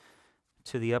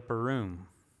to the upper room.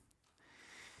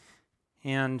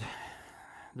 And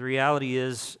the reality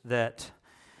is that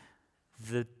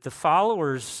the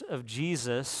followers of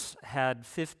Jesus had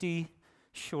 50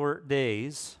 short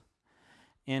days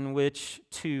in which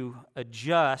to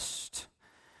adjust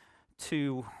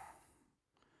to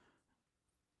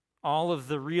all of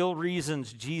the real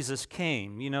reasons Jesus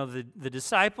came. You know, the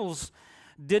disciples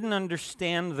didn't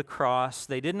understand the cross.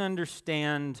 They didn't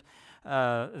understand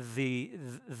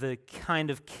the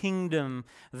kind of kingdom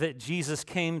that Jesus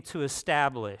came to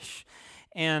establish.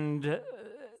 And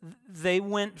they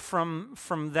went from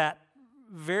that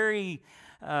very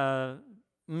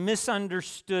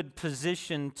misunderstood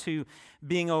position to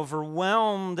being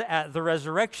overwhelmed at the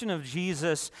resurrection of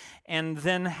Jesus, and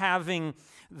then having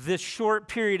this short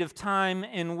period of time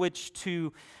in which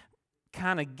to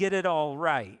kind of get it all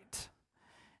right.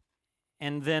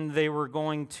 And then they were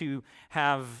going to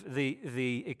have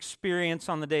the experience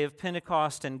on the day of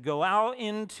Pentecost and go out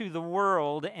into the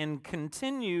world and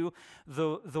continue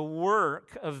the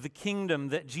work of the kingdom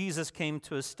that Jesus came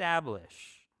to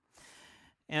establish.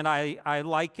 And I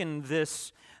liken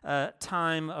this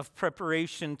time of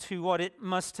preparation to what it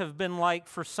must have been like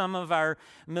for some of our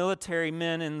military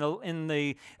men in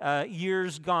the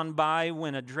years gone by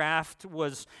when a draft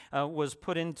was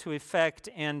put into effect.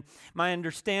 And my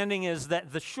understanding is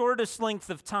that the shortest length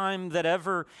of time that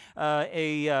ever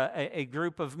a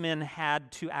group of men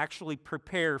had to actually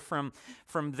prepare from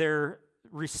their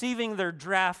receiving their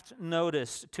draft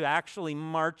notice to actually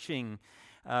marching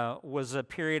was a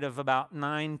period of about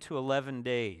 9 to 11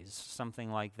 days,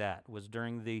 something like that. It was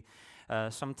during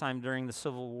sometime during the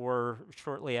Civil War,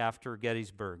 shortly after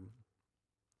Gettysburg.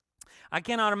 I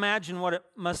cannot imagine what it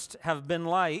must have been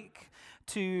like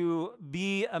to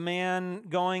be a man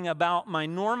going about my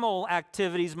normal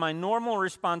activities, my normal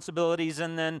responsibilities,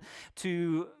 and then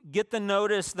to get the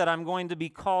notice that I'm going to be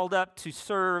called up to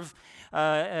serve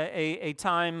a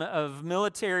time of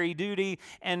military duty,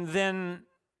 and then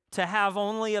to have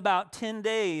only about 10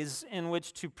 days in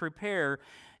which to prepare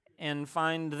and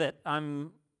find that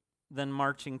I'm then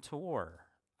marching to war.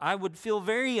 I would feel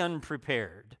very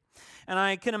unprepared. And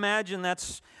I can imagine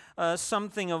that's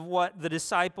something of what the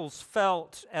disciples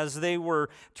felt as they were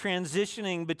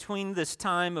transitioning between this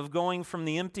time of going from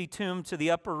the empty tomb to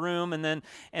the upper room and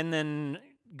then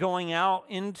going out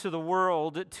into the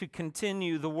world to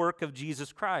continue the work of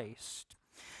Jesus Christ.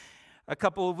 A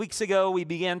couple of weeks ago, we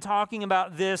began talking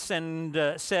about this and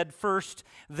said first,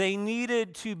 they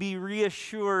needed to be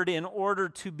reassured in order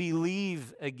to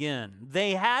believe again.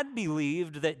 They had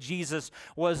believed that Jesus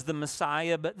was the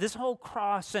Messiah, but this whole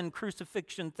cross and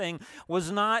crucifixion thing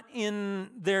was not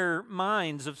in their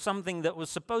minds of something that was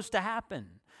supposed to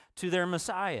happen to their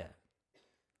Messiah.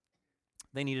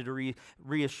 They needed to be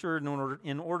reassured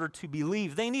in order to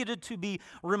believe. They needed to be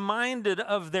reminded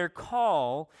of their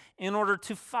call in order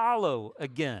to follow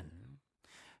again.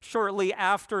 Shortly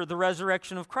after the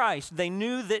resurrection of Christ, they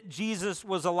knew that Jesus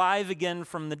was alive again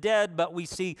from the dead, but we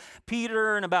see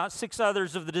Peter and about 6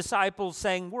 others of the disciples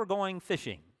saying, we're going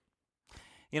fishing.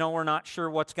 You know, we're not sure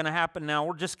what's going to happen now.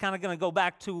 We're just kind of going to go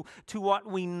back to what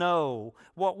we know,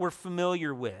 what we're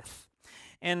familiar with.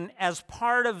 And as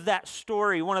part of that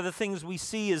story, one of the things we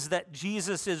see is that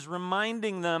Jesus is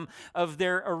reminding them of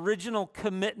their original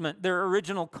commitment, their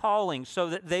original calling, so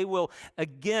that they will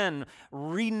again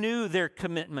renew their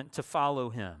commitment to follow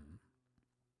him.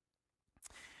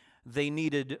 They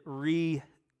needed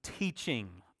re-teaching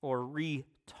or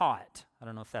re-taught. I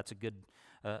don't know if that's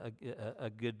a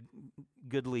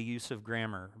goodly use of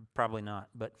grammar. Probably not.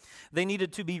 But they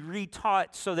needed to be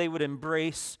re-taught so they would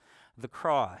embrace the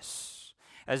cross.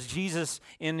 As Jesus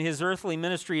in his earthly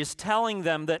ministry is telling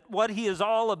them that what he is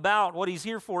all about, what he's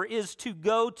here for, is to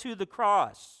go to the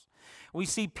cross. We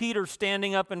see Peter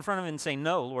standing up in front of him and saying,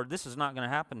 no, Lord, this is not going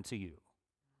to happen to you.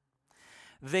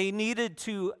 They needed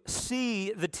to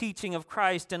see the teaching of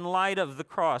Christ in light of the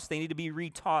cross. They need to be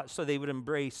retaught so they would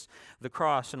embrace the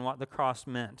cross and what the cross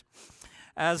meant.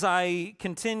 As I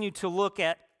continue to look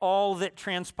at all that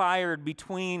transpired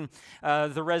between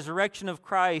the resurrection of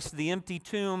Christ, the empty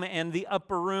tomb, and the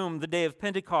upper room, the day of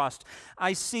Pentecost,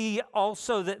 I see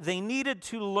also that they needed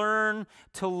to learn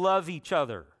to love each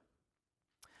other.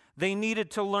 They needed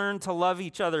to learn to love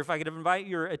each other. If I could invite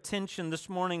your attention this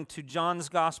morning to John's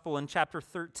Gospel in chapter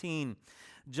 13.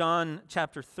 John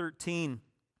chapter 13.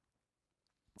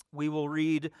 We will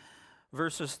read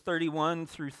verses 31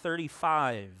 through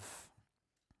 35.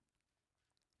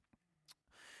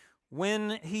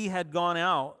 When he had gone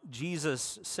out,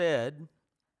 Jesus said,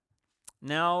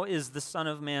 now is the Son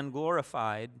of Man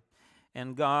glorified,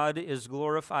 and God is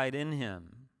glorified in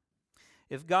him.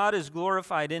 If God is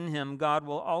glorified in him, God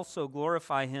will also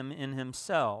glorify him in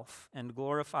himself and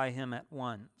glorify him at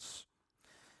once.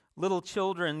 Little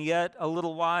children, yet a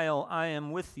little while I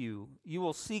am with you. You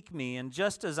will seek me, and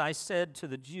just as I said to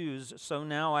the Jews, so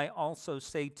now I also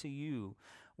say to you,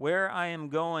 where I am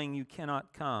going you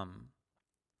cannot come.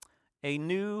 A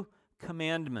new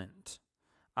commandment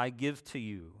I give to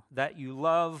you, that you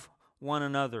love one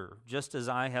another, just as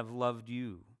I have loved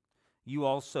you. You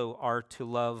also are to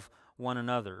love one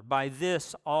another. By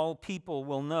this all people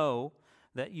will know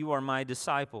that you are my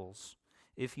disciples,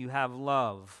 if you have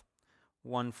love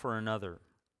one for another.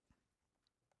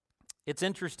 It's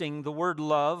interesting, the word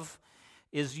love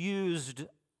is used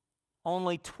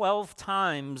only 12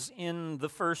 times in the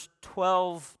first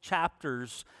 12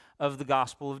 chapters of the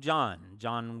Gospel of John,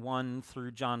 John 1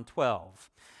 through John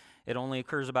 12. It only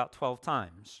occurs about 12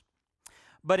 times.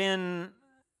 But in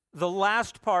the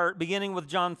last part, beginning with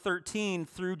John 13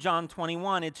 through John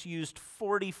 21, it's used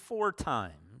 44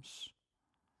 times.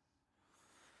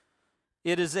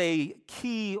 It is a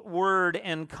key word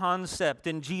and concept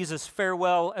in Jesus'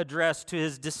 farewell address to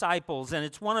his disciples, and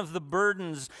it's one of the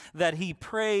burdens that he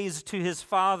prays to his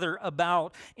Father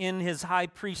about in his high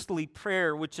priestly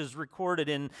prayer, which is recorded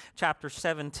in chapter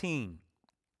 17.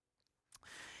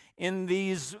 In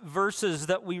these verses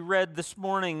that we read this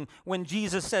morning, when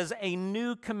Jesus says, "A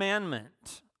new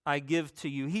commandment I give to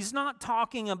you," he's not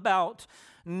talking about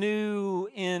new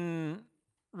in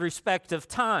respect of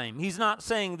time. He's not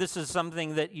saying this is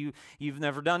something that you've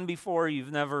never done before,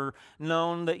 you've never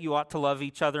known that you ought to love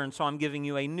each other, and so I'm giving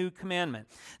you a new commandment.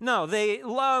 No, they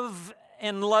love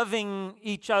and loving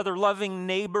each other, loving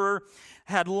neighbor,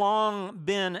 had long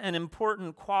been an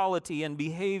important quality and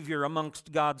behavior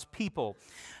amongst God's people.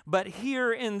 But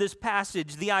here in this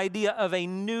passage, the idea of a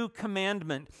new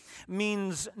commandment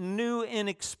means new in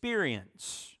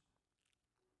experience.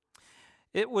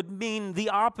 It would mean the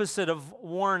opposite of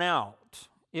worn out.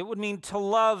 It would mean to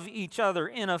love each other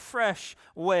in a fresh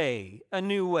way, a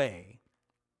new way.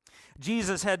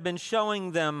 Jesus had been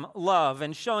showing them love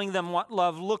and showing them what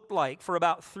love looked like for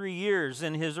about 3 years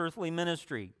in his earthly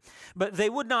ministry. But they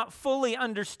would not fully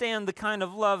understand the kind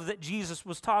of love that Jesus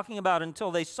was talking about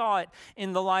until they saw it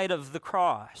in the light of the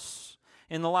cross,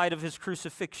 in the light of his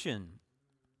crucifixion.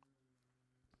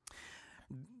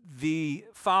 The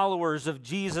followers of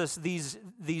Jesus, these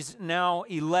now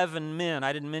 11 men,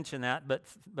 I didn't mention that, but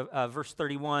verse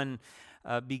 31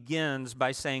 begins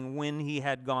by saying, when he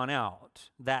had gone out,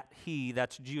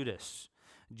 that's Judas.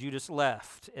 Judas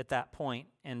left at that point,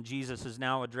 and Jesus is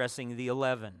now addressing the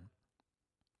 11.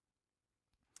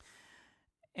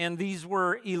 And these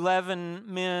were 11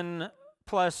 men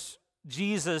plus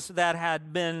Jesus that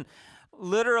had been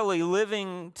literally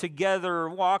living together,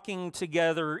 walking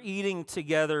together, eating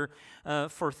together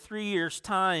for 3 years'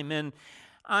 time. And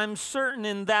I'm certain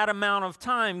in that amount of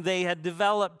time they had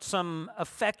developed some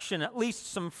affection, at least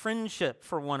some friendship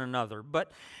for one another.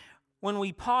 But when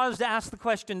we pause to ask the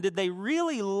question, did they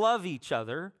really love each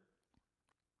other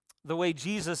the way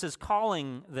Jesus is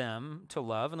calling them to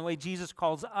love and the way Jesus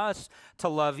calls us to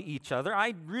love each other?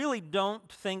 I really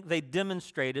don't think they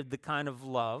demonstrated the kind of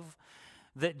love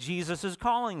that Jesus is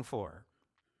calling for.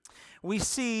 We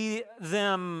see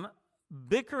them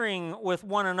bickering with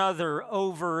one another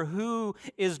over who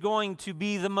is going to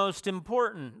be the most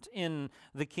important in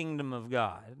the kingdom of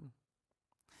God.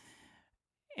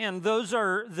 And those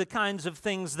are the kinds of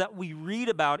things that we read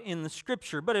about in the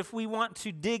Scripture. But if we want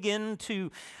to dig into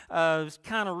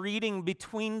kind of reading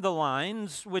between the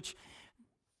lines, which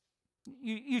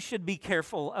you should be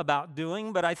careful about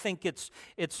doing, but I think it's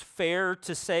fair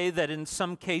to say that in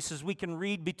some cases we can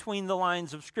read between the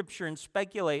lines of Scripture and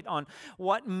speculate on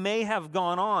what may have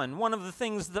gone on. One of the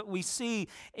things that we see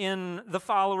in the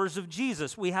followers of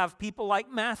Jesus, we have people like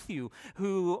Matthew,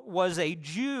 who was a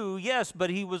Jew, yes,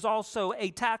 but he was also a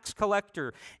tax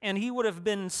collector, and he would have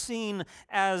been seen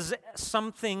as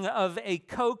something of a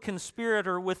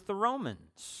co-conspirator with the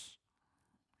Romans.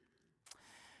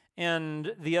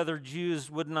 And the other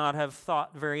Jews would not have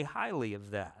thought very highly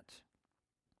of that.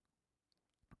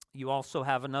 You also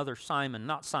have another Simon,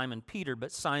 not Simon Peter,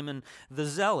 but Simon the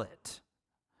Zealot.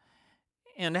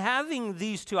 And having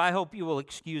these two, I hope you will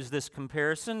excuse this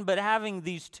comparison, but having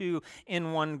these two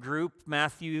in one group,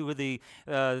 Matthew, the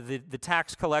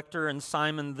tax collector, and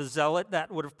Simon the Zealot,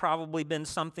 that would have probably been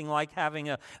something like having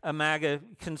a MAGA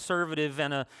conservative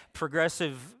and a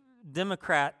progressive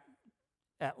Democrat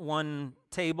at one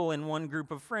table in one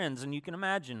group of friends. And you can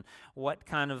imagine what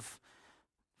kind of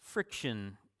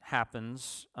friction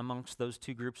happens amongst those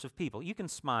two groups of people. You can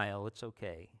smile, it's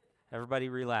okay. Everybody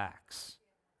relax.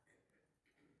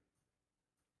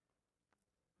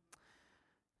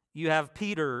 You have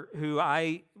Peter, who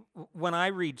when I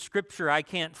read Scripture, I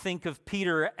can't think of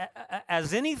Peter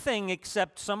as anything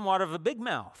except somewhat of a big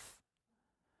mouth.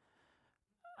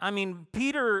 I mean,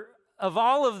 Peter, of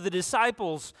all of the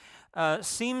disciples,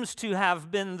 seems to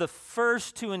have been the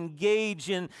first to engage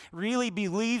in really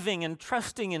believing and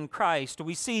trusting in Christ.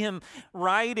 We see him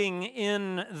riding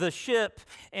in the ship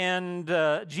and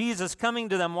Jesus coming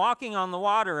to them, walking on the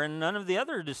water, and none of the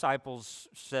other disciples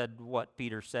said what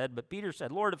Peter said, but Peter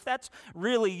said, Lord, if that's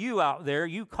really you out there,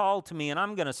 you call to me and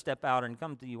I'm going to step out and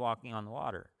come to you walking on the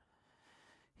water.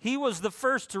 He was the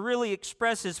first to really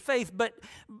express his faith, but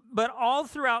all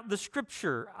throughout the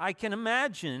Scripture, I can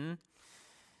imagine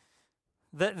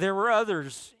that there were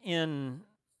others in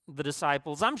the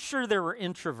disciples. I'm sure there were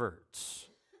introverts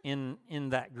in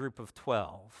that group of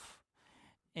 12.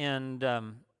 And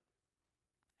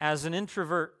as an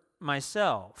introvert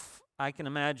myself, I can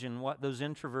imagine what those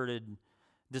introverted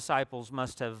disciples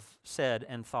must have said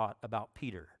and thought about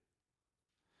Peter.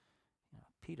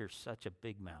 Peter's such a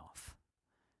big mouth.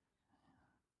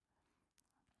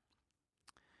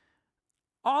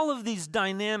 All of these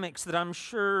dynamics that I'm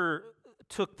sure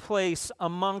took place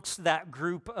amongst that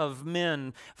group of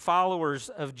men, followers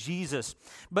of Jesus.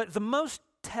 But the most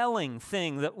telling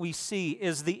thing that we see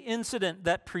is the incident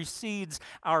that precedes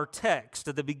our text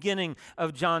at the beginning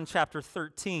of John chapter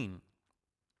 13.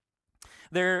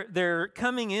 They're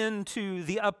coming into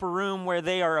the upper room where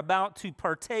they are about to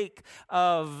partake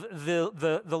of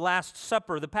the Last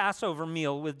Supper, the Passover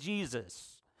meal with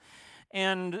Jesus.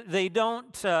 And they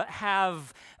don't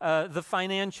have the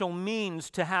financial means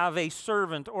to have a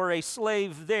servant or a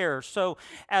slave there. So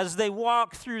as they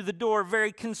walk through the door,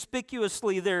 very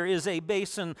conspicuously there is a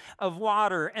basin of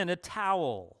water and a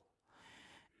towel.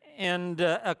 And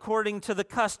according to the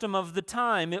custom of the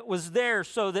time, it was there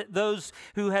so that those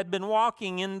who had been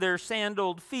walking in their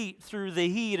sandaled feet through the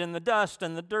heat and the dust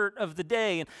and the dirt of the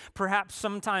day, and perhaps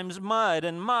sometimes mud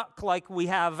and muck like we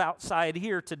have outside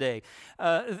here today,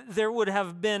 there would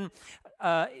have been,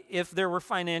 if there were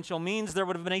financial means, there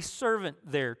would have been a servant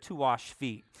there to wash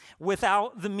feet.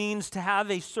 Without the means to have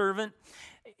a servant,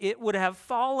 it would have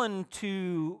fallen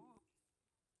to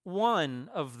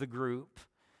one of the group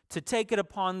to take it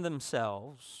upon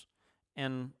themselves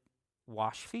and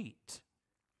wash feet.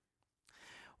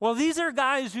 Well, these are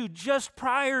guys who just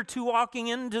prior to walking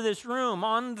into this room,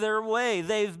 on their way,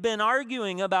 they've been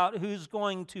arguing about who's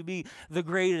going to be the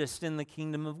greatest in the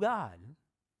kingdom of God.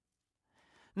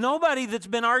 Nobody that's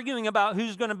been arguing about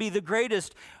who's going to be the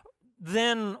greatest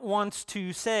then wants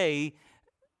to say,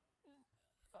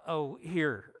 oh,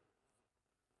 here,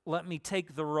 let me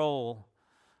take the role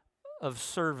of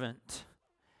servant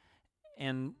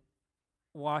and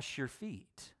wash your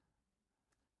feet.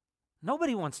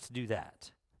 Nobody wants to do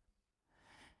that.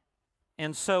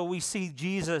 And so we see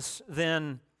Jesus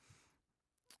then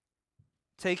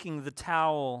taking the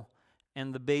towel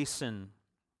and the basin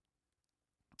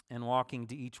and walking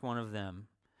to each one of them,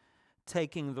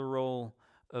 taking the role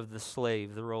of the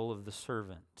slave, the role of the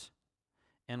servant,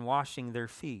 and washing their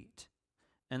feet.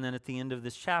 And then at the end of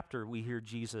this chapter, we hear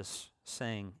Jesus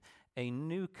saying, "A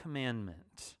new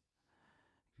commandment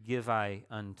give I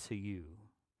unto you.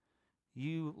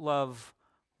 You love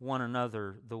one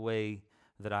another the way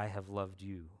that I have loved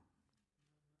you."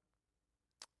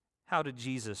 How did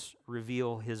Jesus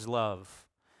reveal his love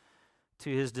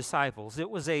to his disciples? It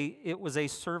was a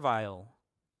servile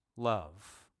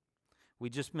love. We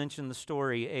just mentioned the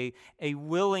story, a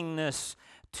willingness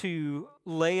to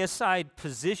lay aside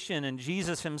position, and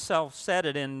Jesus himself said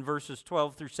it in verses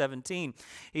 12 through 17.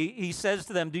 He says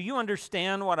to them, "Do you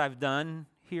understand what I've done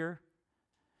here?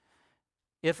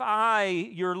 If I,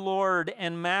 your Lord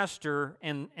and Master,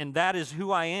 and that is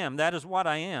who I am, that is what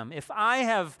I am, if I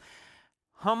have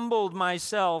humbled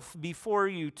myself before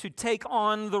you to take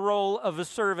on the role of a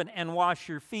servant and wash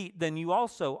your feet, then you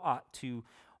also ought to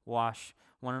wash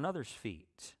one another's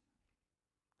feet."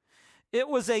 It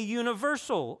was a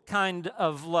universal kind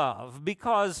of love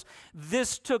because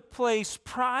this took place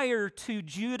prior to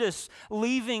Judas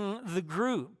leaving the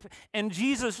group. And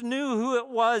Jesus knew who it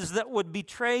was that would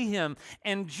betray him.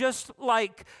 And just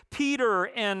like Peter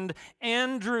and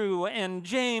Andrew and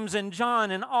James and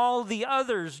John and all the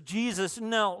others, Jesus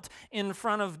knelt in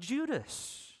front of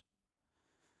Judas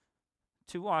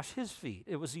to wash his feet.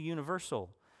 It was a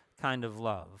universal kind of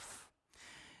love.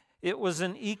 It was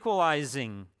an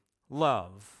equalizing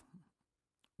love.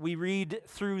 We read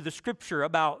through the Scripture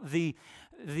about the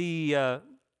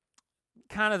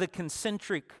kind of the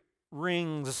concentric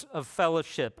rings of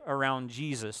fellowship around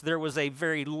Jesus. There was a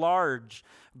very large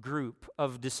group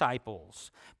of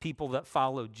disciples, people that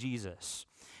followed Jesus.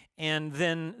 And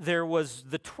then there was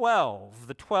the 12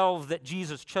 that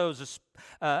Jesus chose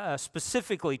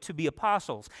specifically to be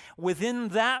apostles. Within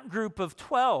that group of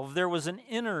 12, there was an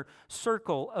inner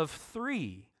circle of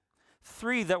three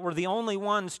that were the only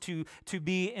ones to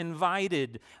be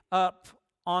invited up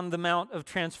on the Mount of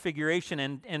Transfiguration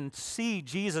and see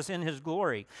Jesus in his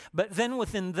glory. But then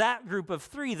within that group of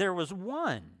three, there was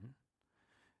one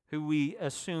who we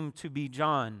assume to be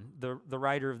John, the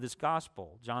writer of this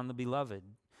gospel, John the Beloved,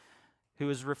 who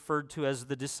is referred to as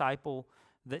the disciple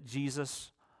that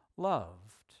Jesus loved.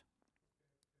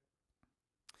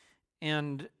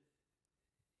 And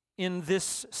in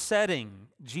this setting,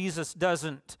 Jesus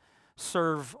doesn't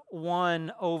serve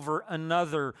one over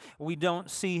another. We don't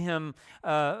see him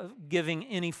giving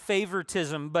any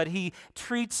favoritism, but he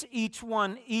treats each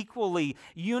one equally,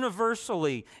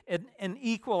 universally, an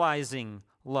equalizing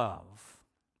love.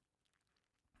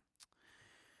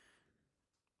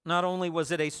 Not only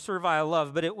was it a servile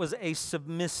love, but it was a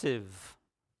submissive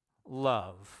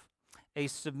love. A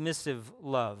submissive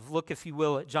love. Look, if you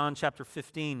will, at John chapter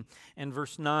 15 and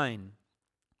verse 9.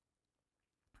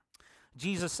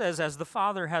 Jesus says, "As the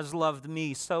Father has loved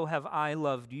me, so have I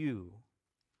loved you.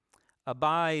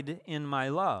 Abide in my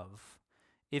love.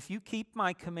 If you keep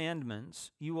my commandments,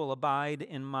 you will abide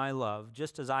in my love,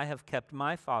 just as I have kept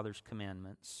my Father's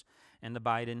commandments and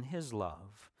abide in his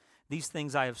love. These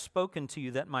things I have spoken to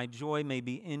you, that my joy may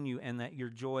be in you and that your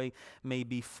joy may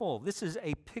be full." This is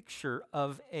a picture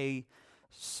of a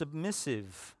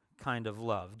submissive kind of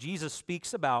love. Jesus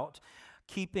speaks about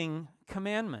keeping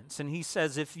commandments, and he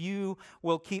says, if you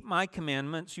will keep my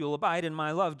commandments, you'll abide in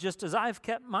my love, just as I've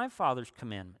kept my Father's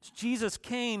commandments. Jesus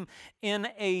came in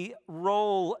a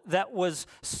role that was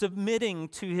submitting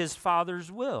to his Father's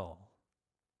will.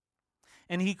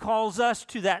 And he calls us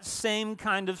to that same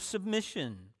kind of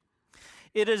submission.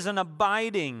 It is an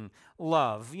abiding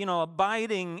love. You know,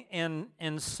 abiding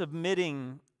and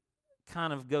submitting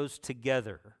kind of goes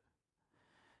together.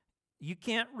 You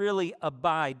can't really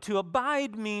abide. To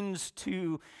abide means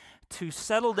to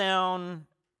settle down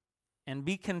and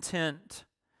be content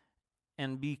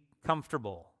and be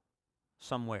comfortable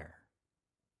somewhere.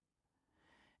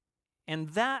 And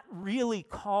that really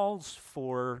calls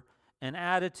for an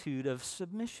attitude of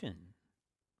submission.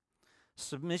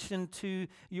 Submission to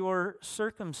your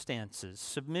circumstances,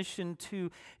 submission to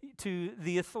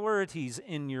the authorities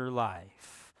in your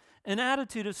life. An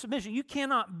attitude of submission. You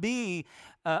cannot be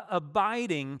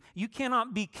abiding, you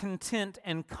cannot be content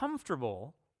and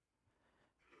comfortable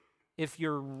if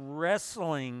you're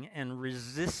wrestling and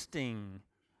resisting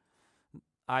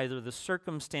either the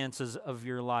circumstances of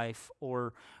your life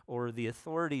or the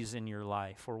authorities in your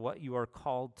life or what you are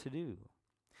called to do.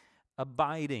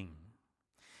 Abiding.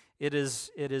 It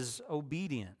is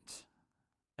obedient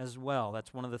as well.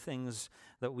 That's one of the things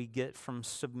that we get from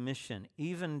submission.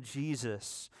 Even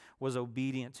Jesus was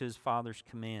obedient to his Father's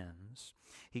commands.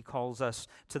 He calls us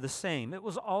to the same. It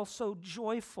was also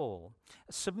joyful.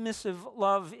 Submissive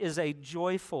love is a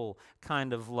joyful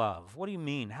kind of love. What do you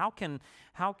mean? How can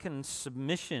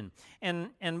submission?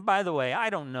 And by the way, I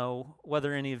don't know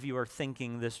whether any of you are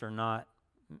thinking this or not.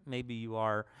 Maybe you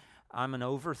are. I'm an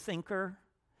overthinker.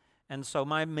 And so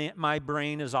my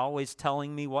brain is always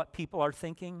telling me what people are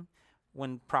thinking,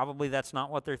 when probably that's not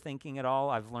what they're thinking at all.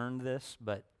 I've learned this,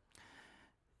 but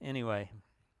anyway.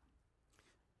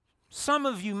 Some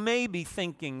of you may be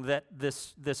thinking that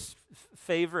this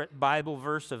favorite Bible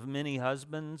verse of many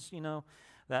husbands, you know,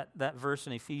 that verse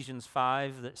in Ephesians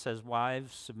 5 that says,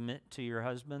 "Wives, submit to your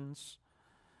husbands."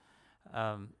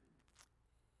 But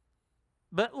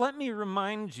let me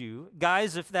remind you,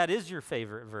 guys, if that is your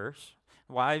favorite verse,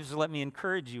 wives, let me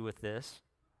encourage you with this.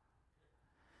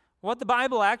 What the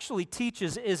Bible actually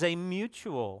teaches is a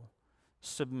mutual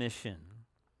submission.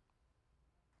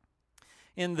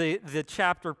 In the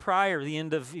chapter prior, the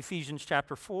end of Ephesians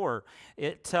chapter 4,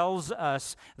 it tells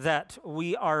us that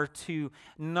we are to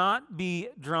not be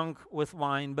drunk with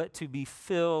wine, but to be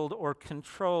filled or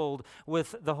controlled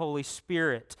with the Holy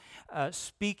Spirit,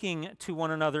 speaking to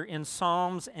one another in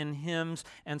psalms and hymns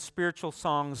and spiritual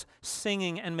songs,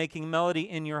 singing and making melody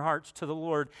in your hearts to the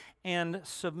Lord, and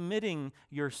submitting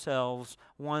yourselves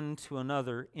one to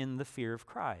another in the fear of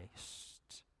Christ.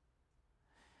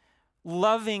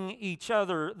 Loving each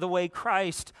other the way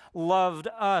Christ loved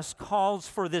us calls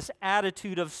for this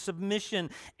attitude of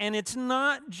submission. And it's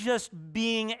not just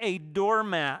being a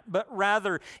doormat, but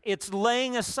rather it's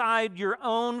laying aside your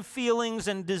own feelings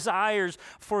and desires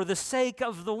for the sake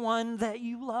of the one that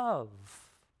you love.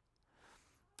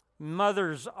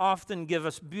 Mothers often give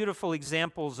us beautiful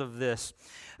examples of this.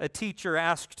 A teacher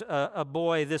asked a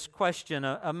boy this question,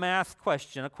 a math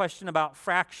question, a question about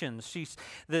fractions.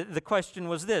 The question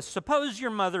was this: suppose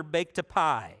your mother baked a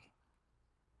pie,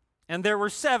 and there were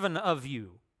 7 of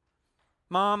you,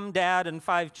 mom, dad, and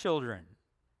 5 children.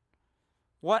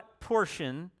 What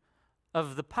portion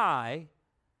of the pie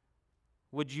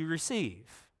would you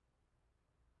receive?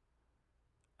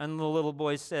 And the little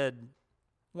boy said,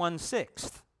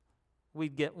 1/6.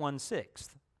 We'd get 1/6.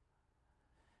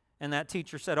 And that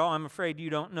teacher said, oh, I'm afraid you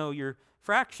don't know your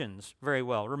fractions very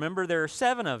well. Remember, there are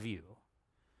 7 of you.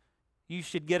 You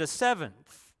should get a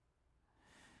 7th.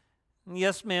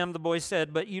 Yes, ma'am, the boy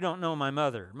said, but you don't know my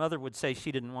mother. Mother would say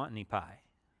she didn't want any pie.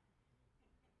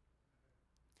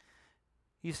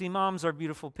 You see, moms are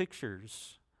beautiful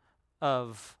pictures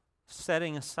of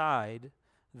setting aside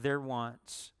their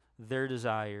wants, their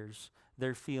desires,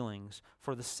 their feelings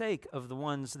for the sake of the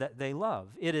ones that they love.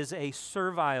 It is a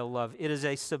servile love. It is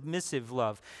a submissive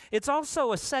love. It's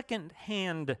also a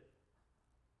second-hand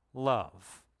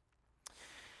love.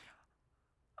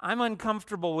 I'm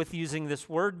uncomfortable with using this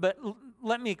word, but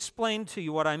let me explain to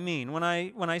you what I mean. When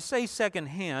I say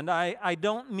second-hand, I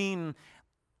don't mean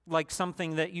like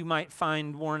something that you might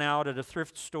find worn out at a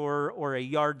thrift store or a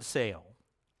yard sale.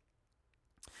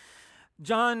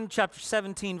 John chapter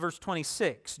 17, verse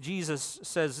 26, Jesus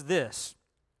says this: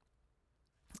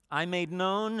 I made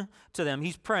known to them,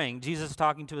 he's praying, Jesus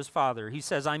talking to his Father. He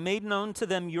says, I made known to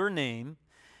them your name,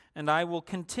 and I will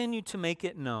continue to make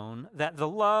it known, that the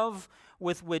love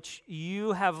with which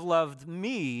you have loved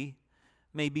me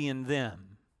may be in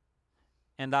them,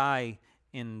 and I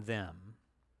in them.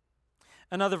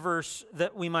 Another verse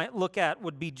that we might look at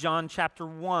would be John chapter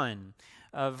 1.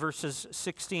 Verses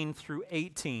 16 through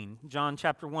 18. John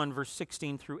chapter 1, verse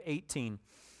 16 through 18.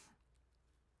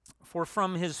 For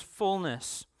from his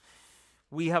fullness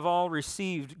we have all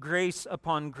received grace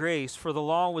upon grace, for the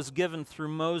law was given through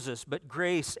Moses, but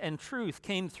grace and truth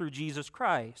came through Jesus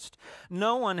Christ.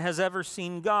 No one has ever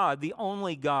seen God, the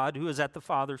only God who is at the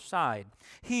Father's side.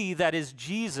 He, that is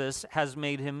Jesus, has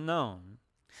made him known.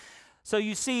 So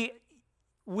you see,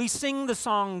 we sing the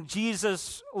song,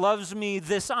 Jesus loves me,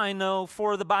 this I know,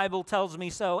 for the Bible tells me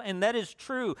so, and that is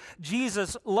true.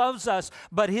 Jesus loves us,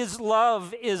 but his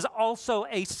love is also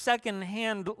a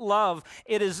second-hand love.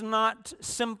 It is not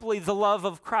simply the love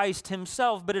of Christ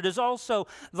himself, but it is also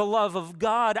the love of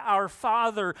God, our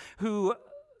Father, who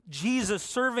Jesus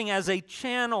serving as a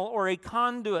channel or a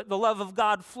conduit. The love of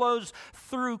God flows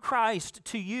through Christ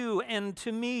to you and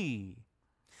to me.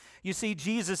 You see,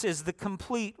 Jesus is the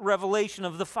complete revelation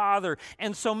of the Father.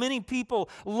 And so many people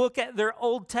look at their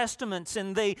Old Testaments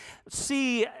and they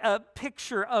see a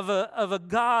picture of a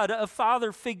God, a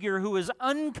Father figure who is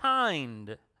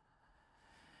unkind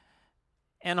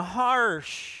and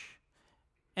harsh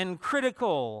and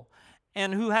critical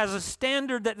and who has a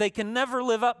standard that they can never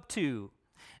live up to.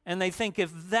 And they think,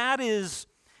 if that is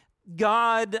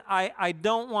God, I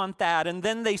don't want that. And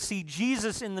then they see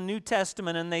Jesus in the New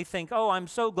Testament and they think, oh, I'm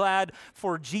so glad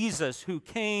for Jesus who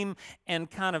came and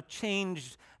kind of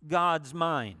changed God's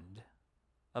mind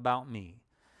about me.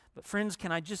 But friends,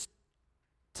 can I just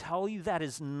tell you that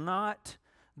is not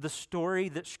the story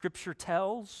that Scripture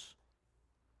tells?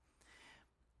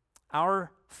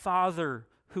 Our Father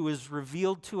who is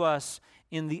revealed to us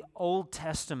in the Old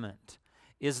Testament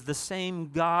is the same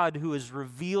God who is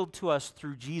revealed to us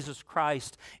through Jesus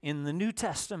Christ in the New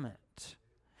Testament.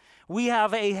 We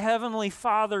have a heavenly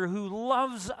Father who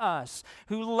loves us,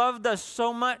 who loved us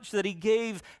so much that he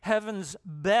gave heaven's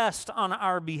best on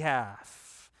our behalf.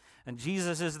 And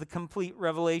Jesus is the complete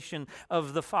revelation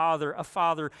of the Father, a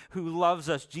Father who loves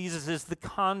us. Jesus is the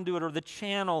conduit or the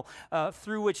channel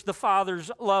through which the Father's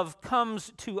love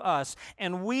comes to us.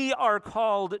 And we are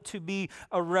called to be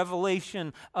a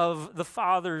revelation of the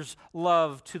Father's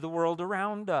love to the world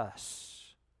around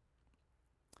us.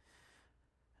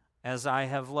 As I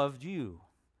have loved you,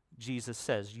 Jesus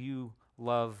says, you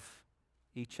love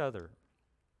each other.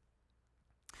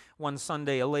 One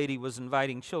Sunday, a lady was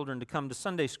inviting children to come to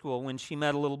Sunday school when she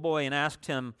met a little boy and asked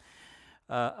him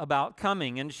about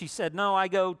coming. And she said, no, I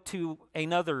go to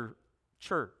another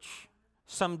church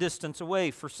some distance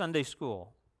away for Sunday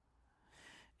school.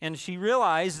 And she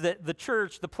realized that the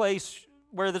church, the place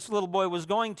where this little boy was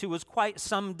going to, was quite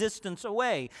some distance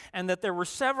away, and that there were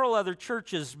several other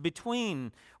churches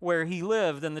between where he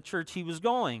lived and the church he was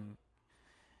going.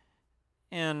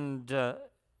 And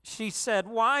she said,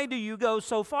 why do you go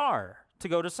so far to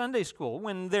go to Sunday school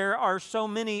when there are so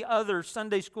many other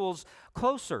Sunday schools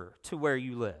closer to where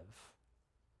you live?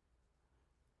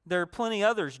 There are plenty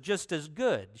others just as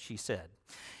good, she said.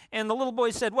 And the little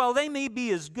boy said, well, they may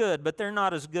be as good, but they're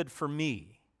not as good for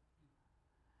me.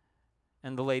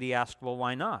 And the lady asked, well,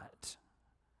 why not?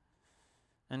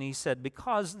 And he said,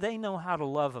 because they know how to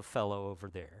love a fellow over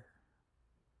there.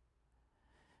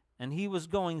 And he was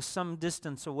going some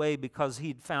distance away because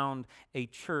he'd found a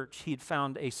church, he'd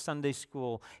found a Sunday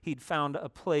school, he'd found a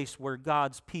place where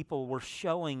God's people were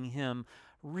showing him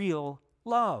real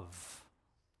love.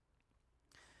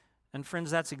 And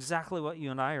friends, that's exactly what you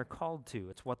and I are called to.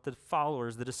 It's what the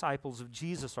followers, the disciples of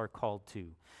Jesus are called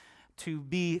to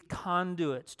be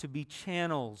conduits, to be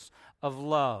channels of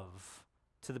love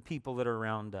to the people that are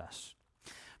around us.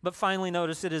 But finally,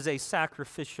 notice it is a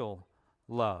sacrificial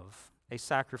love. A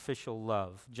sacrificial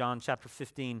love. John chapter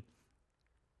 15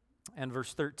 and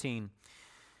verse 13.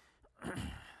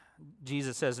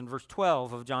 Jesus says in verse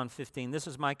 12 of John 15, this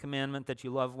is my commandment, that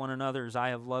you love one another as I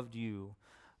have loved you.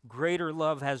 Greater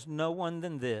love has no one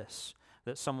than this,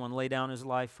 that someone lay down his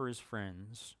life for his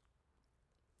friends.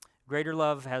 Greater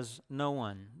love has no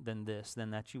one than this,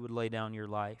 than that you would lay down your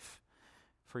life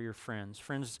for your friends.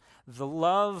 Friends, the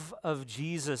love of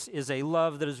Jesus is a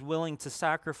love that is willing to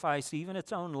sacrifice even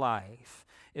its own life,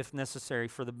 if necessary,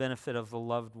 for the benefit of the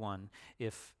loved one,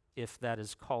 if that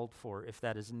is called for, if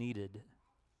that is needed.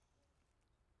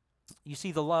 You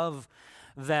see, the love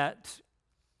that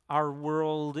our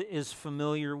world is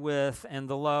familiar with, and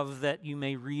the love that you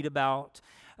may read about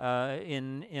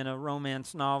in a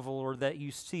romance novel, or that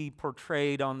you see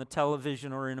portrayed on the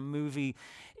television or in a movie,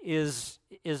 is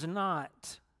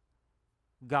not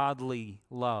godly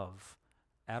love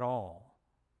at all.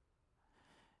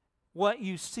 What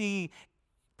you see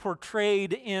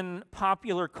portrayed in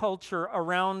popular culture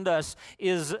around us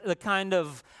is the kind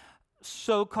of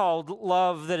so-called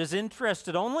love that is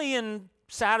interested only in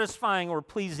satisfying or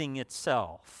pleasing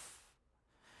itself.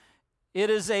 It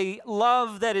is a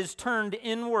love that is turned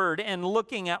inward and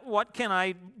looking at what can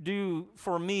I do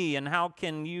for me and how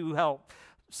can you help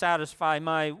satisfy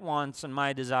my wants and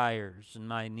my desires and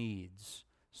my needs,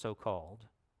 so-called.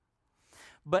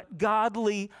 But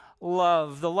godly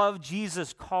love, the love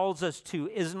Jesus calls us to,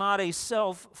 is not a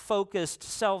self-focused,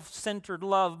 self-centered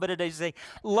love, but it is a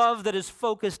love that is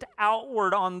focused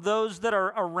outward on those that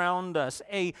are around us,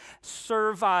 a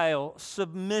servile,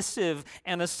 submissive,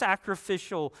 and a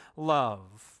sacrificial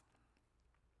love.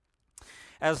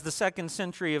 As the second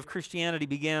century of Christianity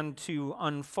began to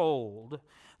unfold,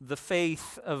 the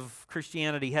faith of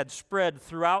Christianity had spread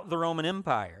throughout the Roman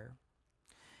Empire,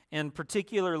 and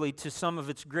particularly to some of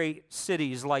its great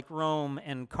cities like Rome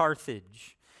and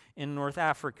Carthage in North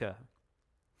Africa.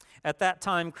 At that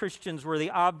time, Christians were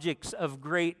the objects of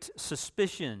great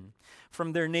suspicion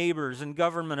from their neighbors and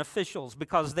government officials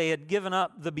because they had given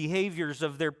up the behaviors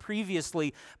of their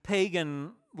previously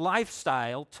pagan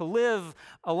lifestyle to live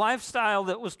a lifestyle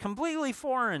that was completely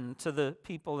foreign to the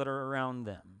people that are around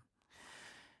them.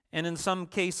 And in some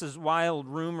cases, wild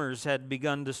rumors had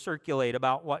begun to circulate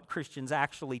about what Christians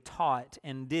actually taught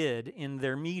and did in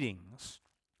their meetings.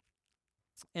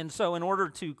 And so in order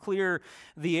to clear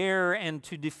the air and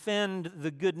to defend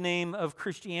the good name of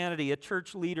Christianity, a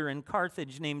church leader in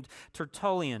Carthage named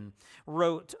Tertullian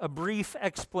wrote a brief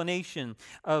explanation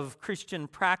of Christian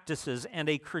practices and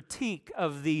a critique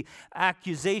of the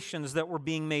accusations that were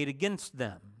being made against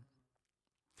them.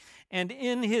 And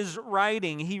in his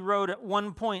writing, he wrote at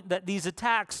one point that these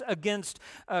attacks against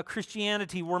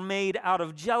Christianity were made out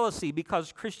of jealousy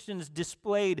because Christians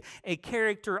displayed a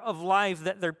character of life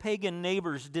that their pagan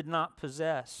neighbors did not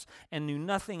possess and knew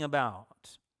nothing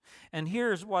about. And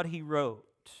here's what he wrote.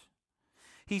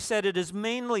 He said, "It is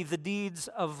mainly the deeds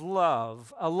of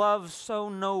love, a love so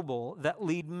noble that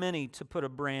lead many to put a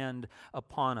brand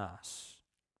upon us.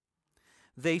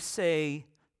 They say,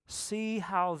 'See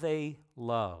how they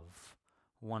love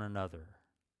one another.'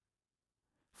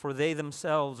 For they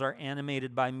themselves are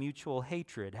animated by mutual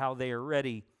hatred, how they are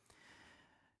ready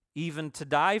even to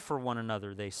die for one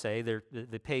another," they say. They're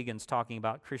the pagans talking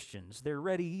about Christians. They're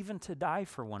ready even to die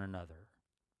for one another.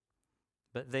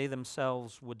 But they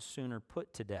themselves would sooner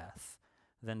put to death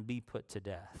than be put to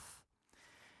death.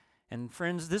 And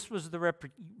friends, this was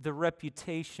the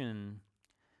reputation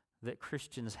that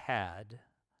Christians had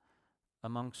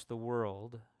amongst the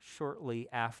world shortly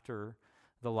after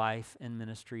the life and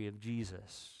ministry of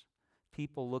Jesus.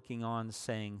 People looking on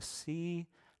saying, "See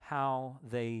how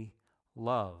they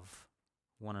love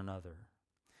one another."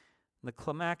 The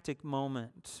climactic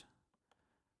moment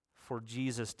for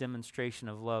Jesus' demonstration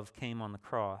of love came on the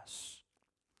cross.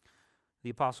 The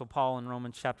Apostle Paul in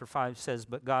Romans chapter 5 says,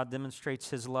 "But God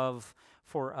demonstrates his love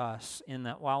for us in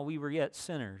that while we were yet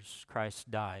sinners,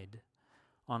 Christ died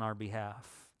on our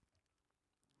behalf."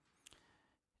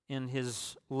 in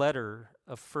his letter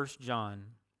of 1 John,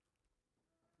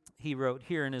 he wrote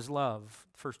here in his love,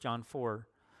 1 John 4,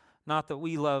 not that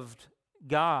we loved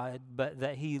God, but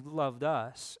that he loved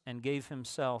us and gave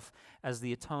himself as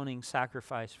the atoning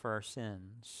sacrifice for our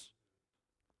sins.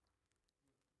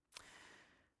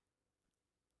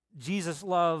 Jesus'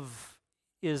 love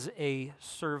is a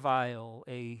servile,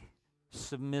 a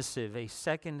submissive, a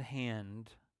second-hand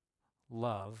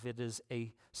love. It is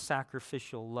a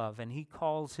sacrificial love, and he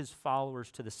calls his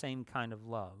followers to the same kind of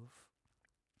love.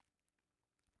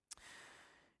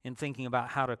 In thinking about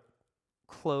how to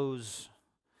close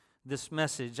this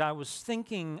message, I was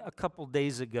thinking a couple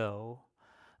days ago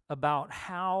about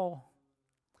how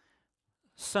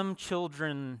some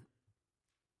children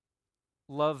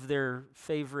love their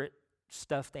favorite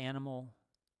stuffed animal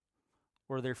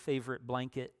or their favorite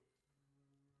blanket.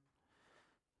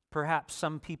 Perhaps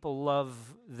some people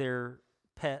love their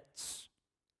pets,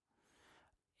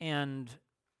 and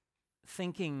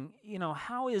thinking,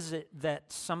 how is it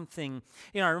that something,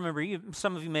 I remember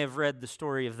some of you may have read the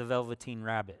story of the Velveteen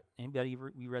Rabbit. Anybody,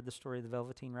 you read the story of the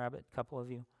Velveteen Rabbit? A couple of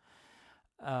you?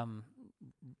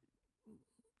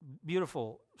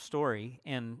 Beautiful story,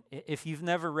 and if you've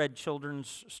never read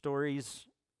children's stories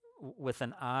with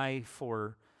an eye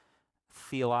for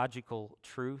theological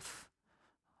truth,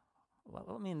 well,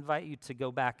 let me invite you to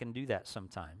go back and do that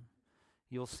sometime.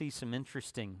 You'll see some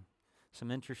interesting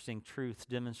truths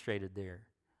demonstrated there.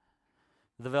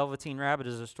 The Velveteen Rabbit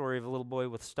is a story of a little boy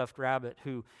with a stuffed rabbit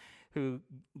who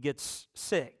gets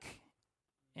sick.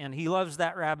 And he loves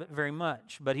that rabbit very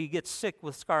much, but he gets sick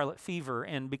with scarlet fever,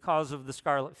 and because of the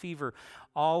scarlet fever,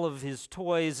 all of his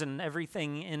toys and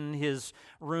everything in his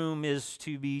room is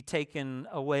to be taken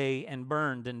away and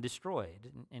burned and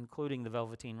destroyed, including the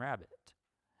Velveteen Rabbit.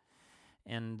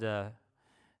 And the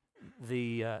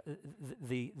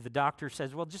doctor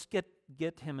says, well, just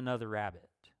get him another rabbit.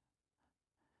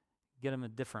 Get him a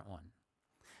different one.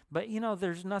 But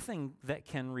there's nothing that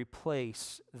can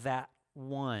replace that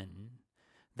one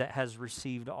that has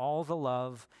received all the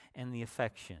love and the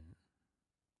affection.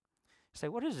 You say,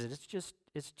 what is it?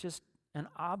 It's just an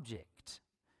object.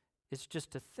 It's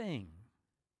just a thing.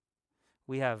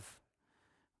 We have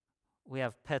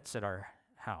pets at our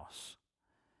house.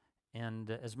 And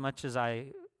as much as I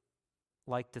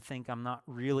like to think I'm not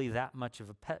really that much of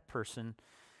a pet person,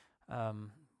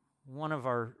 one of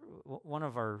our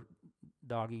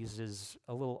doggies is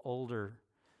a little older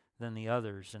than the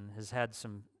others and has had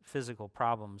some physical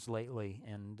problems lately,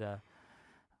 and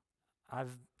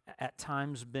I've at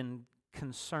times been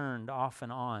concerned off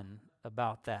and on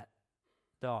about that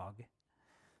dog.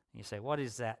 You say, what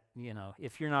is that?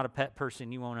 If you're not a pet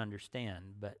person, you won't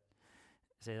understand, but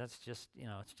say that's just,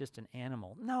 it's just an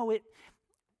animal. No,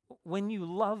 when you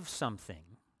love something,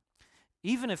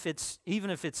 even if it's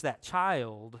that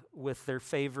child with their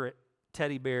favorite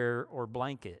teddy bear or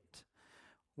blanket,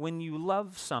 when you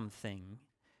love something,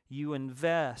 you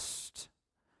invest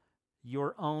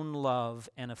your own love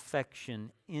and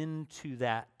affection into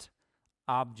that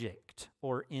object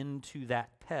or into that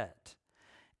pet,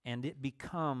 and it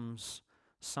becomes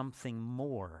something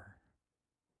more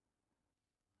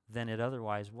than it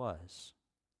otherwise was.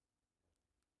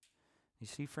 You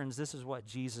see, friends, this is what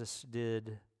Jesus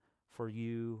did for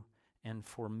you and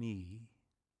for me.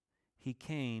 He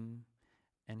came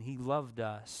and he loved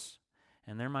us.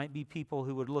 And there might be people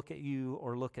who would look at you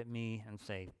or look at me and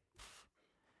say,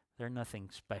 they're nothing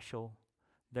special.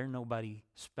 They're nobody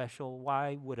special.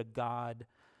 Why would a God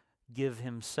give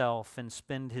himself and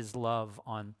spend his love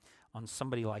on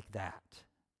somebody like that?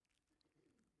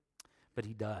 But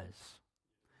he does.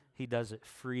 He does it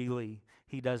freely.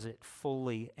 He does it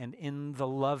fully. And in the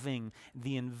loving,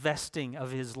 the investing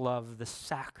of his love, the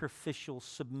sacrificial,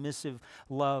 submissive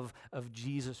love of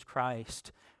Jesus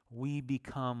Christ, we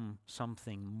become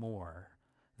something more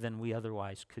than we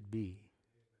otherwise could be.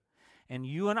 And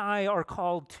you and I are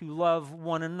called to love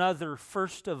one another,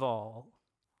 first of all,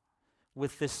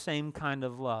 with this same kind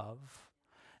of love.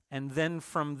 And then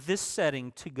from this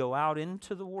setting to go out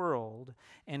into the world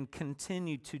and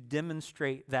continue to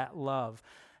demonstrate that love.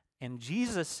 And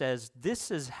Jesus says,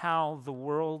 this is how the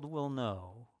world will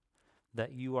know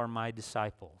that you are my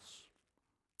disciples,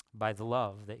 by the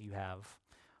love that you have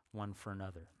one for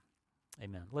another.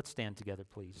 Amen. Let's stand together,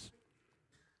 please.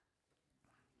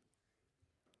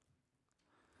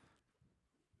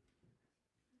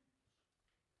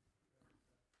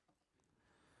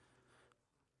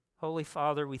 Holy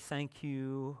Father, we thank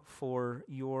you for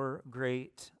your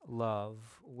great love,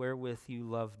 wherewith you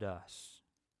loved us.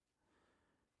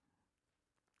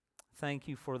 Thank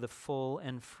you for the full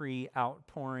and free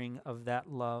outpouring of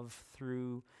that love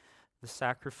through the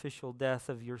sacrificial death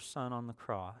of your Son on the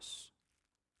cross.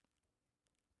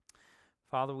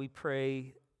 Father, we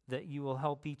pray that you will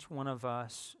help each one of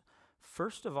us,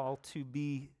 first of all, to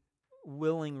be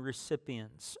willing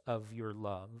recipients of your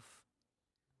love,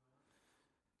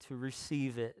 to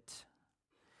receive it.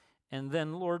 And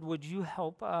then, Lord, would you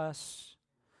help us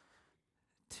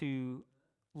to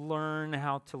learn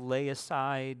how to lay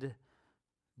aside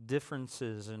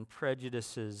differences and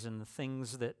prejudices and the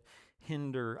things that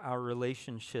hinder our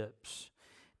relationships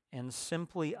and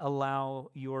simply allow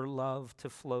your love to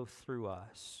flow through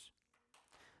us,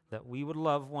 that we would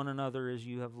love one another as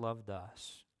you have loved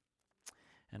us.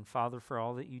 And Father, for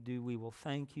all that you do, we will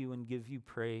thank you and give you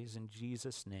praise in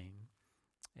Jesus' name.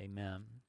 Amen.